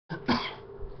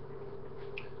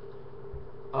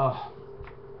I'm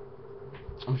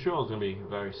sure it's gonna be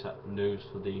very sad news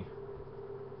for the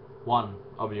one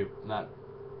of you that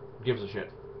gives a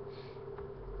shit.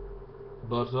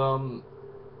 But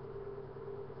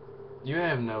you may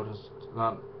have noticed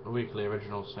that the weekly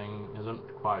originals thing isn't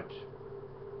quite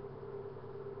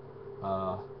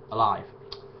alive.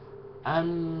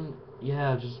 And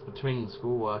yeah, just between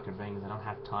schoolwork and things, I don't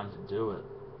have time to do it.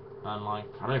 And like,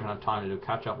 I don't even have time to do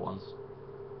catch-up ones.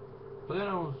 But you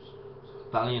know,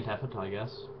 valiant effort, I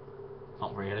guess.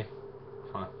 Not really.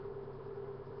 Kind of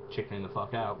chickening the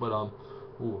fuck out. But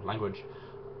ooh, language.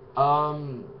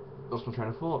 Lost my train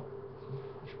of thought.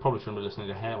 Probably shouldn't be listening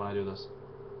to hair when I do this.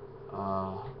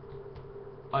 Oh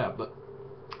yeah, but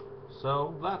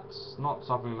so that's not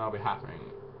something that'll be happening.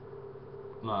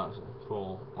 No,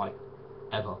 for like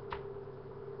ever.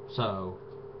 So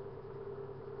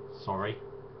sorry,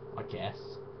 I guess.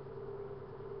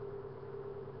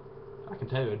 I can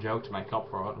tell you a joke to make up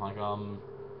for it, like oh,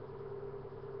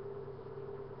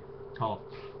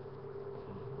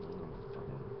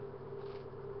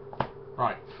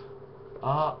 right.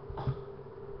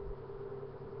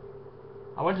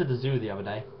 I went to the zoo the other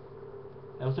day.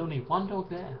 There was only one dog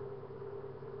there.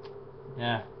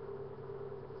 Yeah.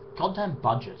 Goddamn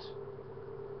budget.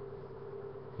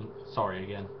 Sorry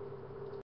again.